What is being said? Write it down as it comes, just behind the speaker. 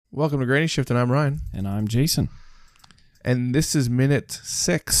Welcome to Granny Shift, and I'm Ryan. And I'm Jason. And this is minute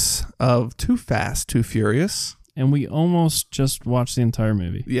 6 of Too Fast, Too Furious. And we almost just watched the entire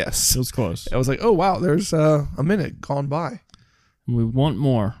movie. Yes. It was close. I was like, oh, wow, there's a minute gone by. We want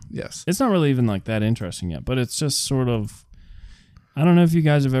more. Yes. It's not really even like that interesting yet, but it's just sort of, I don't know if you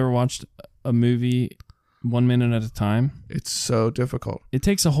guys have ever watched a movie 1 minute at a time. It's so difficult. It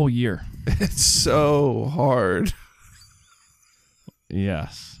takes a whole year. It's so hard.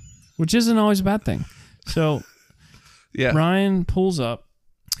 Yes. Which isn't always a bad thing. So, Yeah. Ryan pulls up.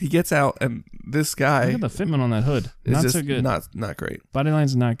 He gets out, and this guy Look at the fitment on that hood. is Not just so good. Not great. Body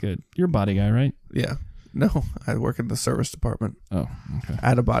line's not good. You're a body guy, right? Yeah. No, I work in the service department Oh, okay.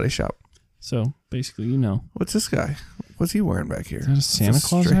 at a body shop. So, basically, you know. What's this guy? What's he wearing back here? Is that a Santa That's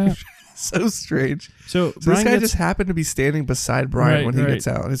Claus strange. hat? So strange. So This Brian guy gets, just happened to be standing beside Brian Right, when he right. gets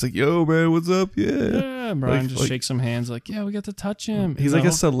out. He's like, yo, man, what's up? yeah, Brian just like- shakes some hands like, yeah, we got to touch him. He's And like the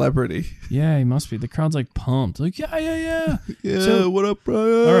a celebrity. Yeah, he must be. The crowd's like pumped. Like, yeah. Yeah, So- what up,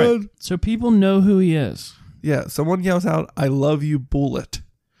 Brian? All right. So people know who he is. Yeah, someone yells out, I love you, Bullet.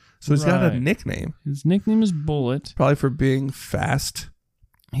 So he's got a Right. nickname, His nickname is Bullet. probably for being fast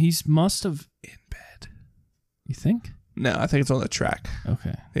He's must have. in bed. You think? No, I think it's on the track.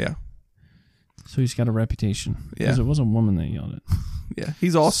 Okay. Yeah, So he's got a reputation. Yeah. Because it was a woman that yelled it. yeah.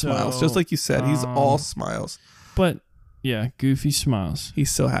 He's all So, smiles. Just like you said, he's all smiles. But, yeah, Goofy smiles.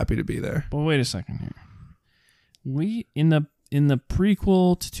 He's so happy to be there. But wait a second here. We in the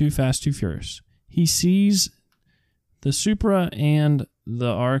prequel to Too Fast, Too Furious, he sees the Supra and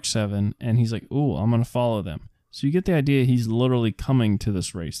the RX-7, and he's like, "Ooh, I'm gonna follow them." So you get the idea he's literally coming to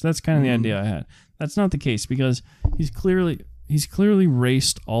this race. That's kind of the idea I had. That's not the case because he's clearly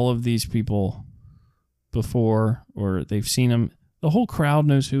raced all of these people before, or they've seen him. The whole crowd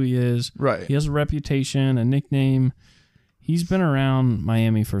knows who he is. Right. He has a reputation, a nickname. He's been around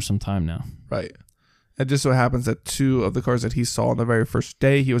Miami for some time now. Right. It just so happens that 2 of the cars that he saw on the very first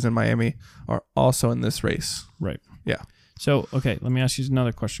day he was in Miami are also in this race. Right. Yeah. So, okay, let me ask you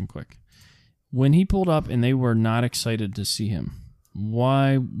another question quick. When he pulled up and they were not excited to see him,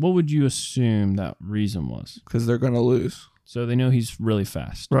 what would you assume that reason was? Because they're going to lose. So they know he's really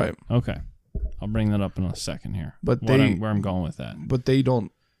fast. Right. Okay. I'll bring that up in a second here. But where they- I'm going with that. But they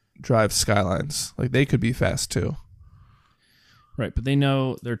don't drive Skylines. Like, they could be fast too. Right, but they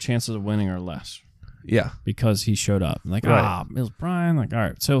know their chances of winning are less Yeah. because he showed up. Like, Right. it was Brian. Like, all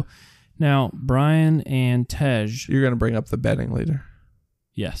right. So now Brian and Tej. You're going to bring up the betting later.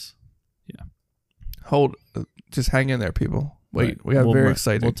 Yes. Hold, just hang in there, people. Wait, Right. we have We'll- very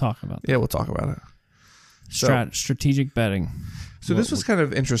exciting. We'll talk about that. Yeah, we'll talk about it. So- Strategic betting. So this was kind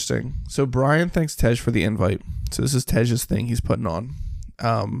of interesting. So Brian thanks Tej for the invite. So this is Tej's thing he's putting on.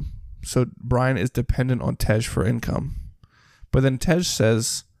 So Brian is dependent on Tej for income. But then Tej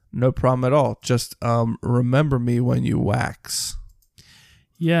says, no problem at all. Just remember me when you wax.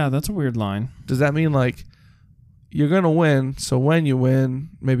 Yeah, that's a weird line. Does that mean like you're going to win, so when you win,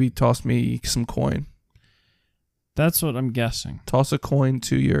 maybe toss me some coin? That's what I'm guessing. Toss a coin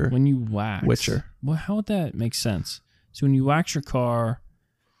to your When you wax. Witcher. Well, how would that make sense? So when you wax your car,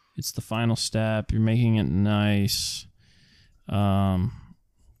 it's the final step. You're making it nice.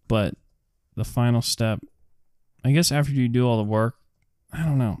 But the final step, I guess after you do all the work, I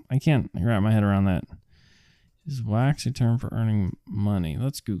don't know. I can't wrap my head around that. Is wax a term for earning money?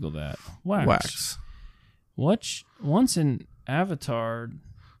 Let's Google that. wax. Once an avatar,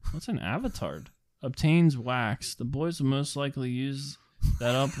 what's an avatar? Obtains wax, the boys will most likely use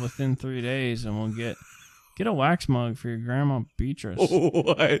that up within 3 days and will get a wax mug for your grandma Beatrice.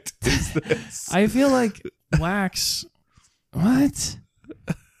 What is this? I feel like wax. What?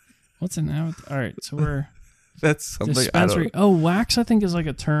 What's an avatar? All right, so we're That's something I dispensary. don't. Oh, wax I think is like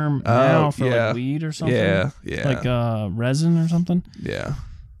a term now for like weed or something. Yeah. Like resin or something. Yeah.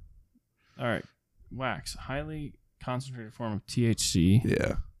 All right, wax, highly concentrated form of THC.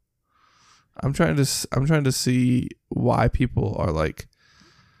 Yeah. I'm trying to see why people are like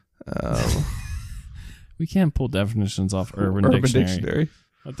We can't pull definitions off Urban Dictionary.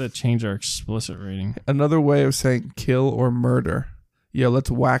 Let that change our explicit rating. Another way of saying kill or murder. Yeah, let's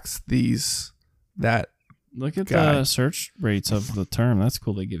wax that Look at guy. the search rates of the term. That's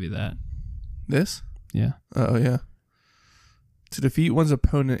cool they give you that. This? Yeah. Oh yeah. To defeat one's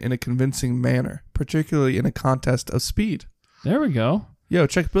opponent in a convincing manner, particularly in a contest of speed. There we go. Yo,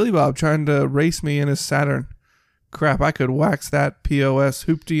 check Billy Bob trying to race me in his Saturn. Crap, I could wax that POS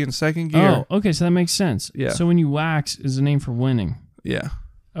hoopty in second gear. Oh, okay, so that makes sense. Yeah. So when you wax is a name for winning. Yeah.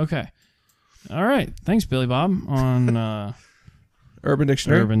 Okay. All right. Thanks, Billy Bob, on Urban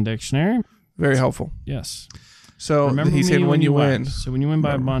Dictionary. Urban Dictionary. Very helpful. Yes. So remember he's me saying when you win. So when you win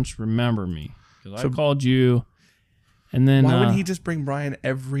by a bunch, remember me. Because I called you. And then why wouldn't he just bring Brian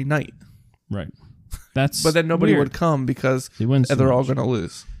every night? Right. That's but then nobody weird. would come because He wins too they're all much. going to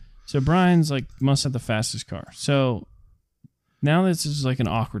lose. So Brian's like must have the fastest car. So now this is like an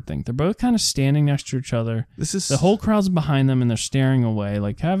awkward thing. They're both kind of standing next to each other. This is The whole crowd's behind them and they're staring away,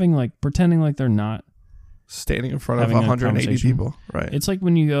 pretending like they're not. standing in front of having a 180 conversation. people. Right. It's like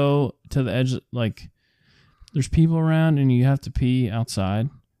when you go to the edge, like there's people around and you have to pee outside.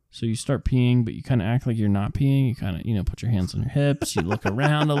 So you start peeing, but you kind of act like you're not peeing. You kind of, put your hands on your hips. You look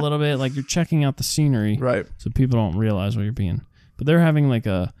around a little bit like you're checking out the scenery. Right. So people don't realize what you're peeing. But they're having like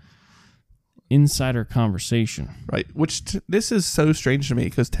a insider conversation. Right. Which this is so strange to me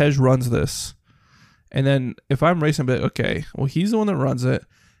because Tej runs this. And then if I'm racing, I'm like, okay, well, he's the one that runs it.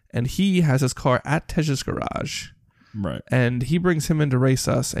 And he has his car at Tej's garage. Right. And he brings him in to race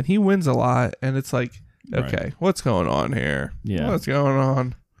us. And he wins a lot. And it's like, okay, Right. What's going on here? Yeah. What's going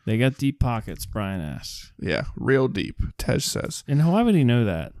on? They got deep pockets, Brian asks. Yeah, real deep, Tej says. And why would he know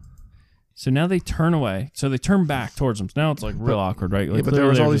that? So now they turn away. So they turn back towards him. So now it's like real awkward, right? Like Yeah, but there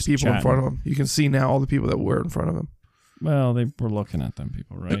was clearly all they're these just people in chatting. front of him. You can see now all the people that were in front of him. Well, they were looking at them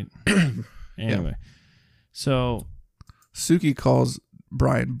people, right? Anyway. So Suki calls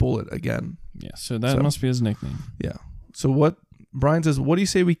Brian Bullet again. yeah, so that must be his nickname. Yeah. So what Brian says, what do you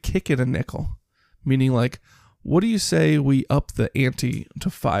say we kick it a nickel? Meaning like, what do you say we up the ante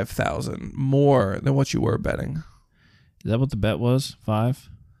to 5,000 more than what you were betting? Is that what the bet was? 5?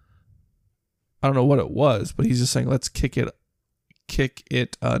 I don't know what it was, but he's just saying let's kick it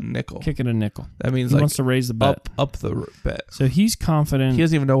a nickel. Kick it a nickel. That means He like wants to raise the bet. up the bet. So he's confident. He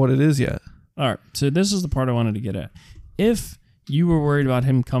doesn't even know what it is yet. All right. So this is the part I wanted to get at. If you were worried about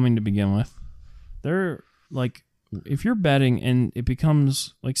him coming to begin with, they're like, if you're betting and it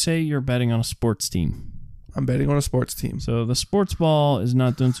becomes like, say you're betting on a sports team. I'm betting on a sports team. So the sports ball is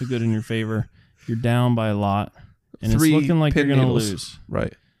not doing so good in your favor. You're down by a lot, and 3 it's looking like you're pin going to needles. lose.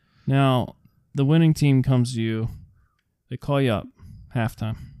 Right. Now, the winning team comes to you. They call you up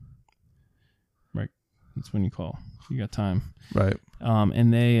halftime. Right. That's when you call. You got time. Right.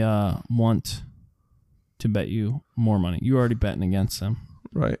 And they want to bet you more money. You're already betting against them.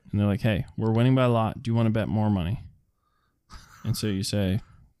 Right. And they're like, hey, we're winning by a lot. Do you want to bet more money? And so you say,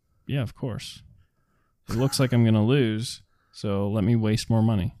 yeah, of course. It looks like I'm going to lose, so let me waste more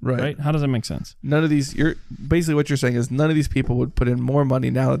money. Right. How does that make sense? None of these, basically what you're saying is none of these people would put in more money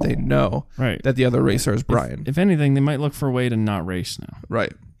now that they know Right. that the other racer is Brian. If anything, they might look for a way to not race now.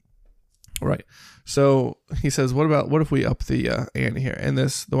 Right. Right. So he says, what if we up the ante here? And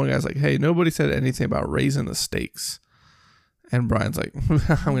the one guy's like, hey, nobody said anything about raising the stakes. And Brian's like,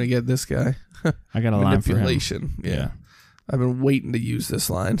 I'm going to get this guy. I got a line for him. Manipulation. Yeah. I've been waiting to use this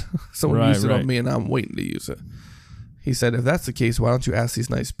line. Someone Right, used it right. on me and I'm waiting to use it. He said, if that's the case, why don't you ask these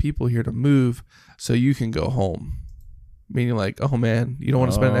nice people here to move so you can go home? Meaning like, oh man, you don't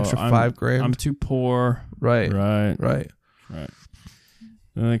want to spend an extra $5,000. I'm too poor. Right. Right. Right. Right.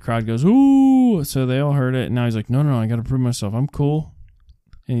 And the crowd goes, ooh. So they all heard it. And now he's like, no, I got to prove myself. I'm cool.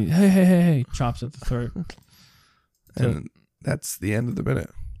 And he, hey, chops at the throat. And that's the end of the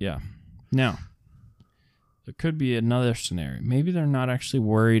minute. Yeah. Now, there could be another scenario. Maybe they're not actually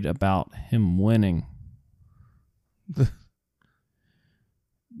worried about him winning. And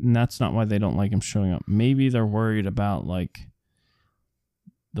that's not why they don't like him showing up. Maybe they're worried about, like,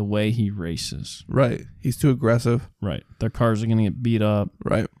 the way he races. Right. He's too aggressive. Right. Their cars are going to get beat up.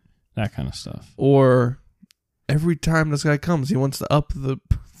 Right. That kind of stuff. Or every time this guy comes, he wants to up the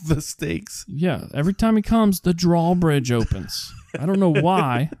stakes. Yeah. Every time he comes, the drawbridge opens. I don't know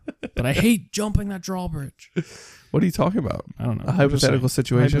why, but I hate jumping that drawbridge. What are you talking about? I don't know. A hypothetical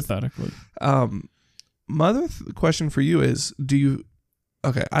situation? Hypothetically. My other question for you is,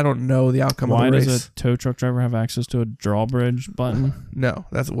 okay, I don't know the outcome Why of the race. does a tow truck driver have access to a drawbridge button? No,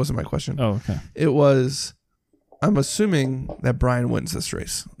 that wasn't my question. Oh, okay. It was, I'm assuming that Brian wins this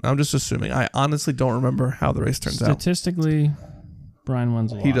race. I'm just assuming. I honestly don't remember how the race turns out. Statistically, Brian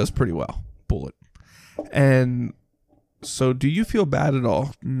wins a lot. He does pretty well. Bullet. And so do you feel bad at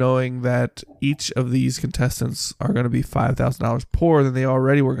all knowing that each of these contestants are going to be $5,000 poorer than they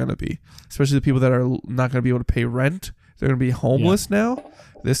already were going to be? Especially the people that are not going to be able to pay rent. They're going to be homeless now.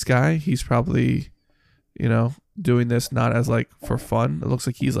 This guy, he's probably, doing this not as like for fun. It looks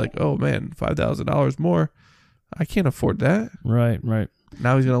like he's like, oh man, $5,000 more. I can't afford that. Right.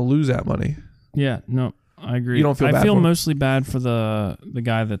 Now he's going to lose that money. Yeah, no, I agree. You don't feel bad I feel for him? mostly bad for the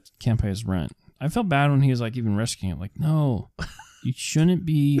guy that can't pay his rent. I felt bad when he was like even risking it. Like, no, you shouldn't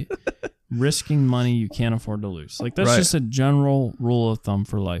be risking money you can't afford to lose. Like, that's Right. just a general rule of thumb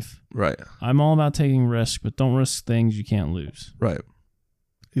for life. Right. I'm all about taking risks, but don't risk things you can't lose. Right.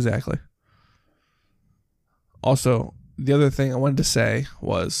 Exactly. Also, the other thing I wanted to say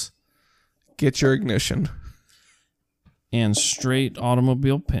was get your ignition. And straight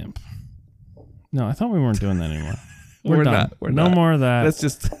automobile pimp. No, I thought we weren't doing that anymore. We're done. not. We're no not. more of that. That's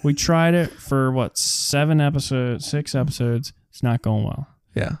just, We tried it for 6 episodes. It's not going well.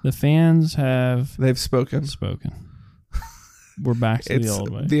 yeah. The fans have They've spoken. spoken. We're back to the old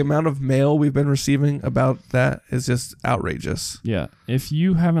way. The amount of mail we've been receiving about that is just outrageous. Yeah. If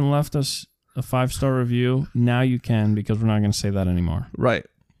you haven't left us a 5-star review, now you can, because we're not going to say that anymore. Right.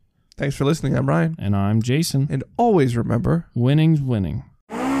 Thanks for listening. I'm Ryan. And I'm Jason. And always remember, Winning's winning.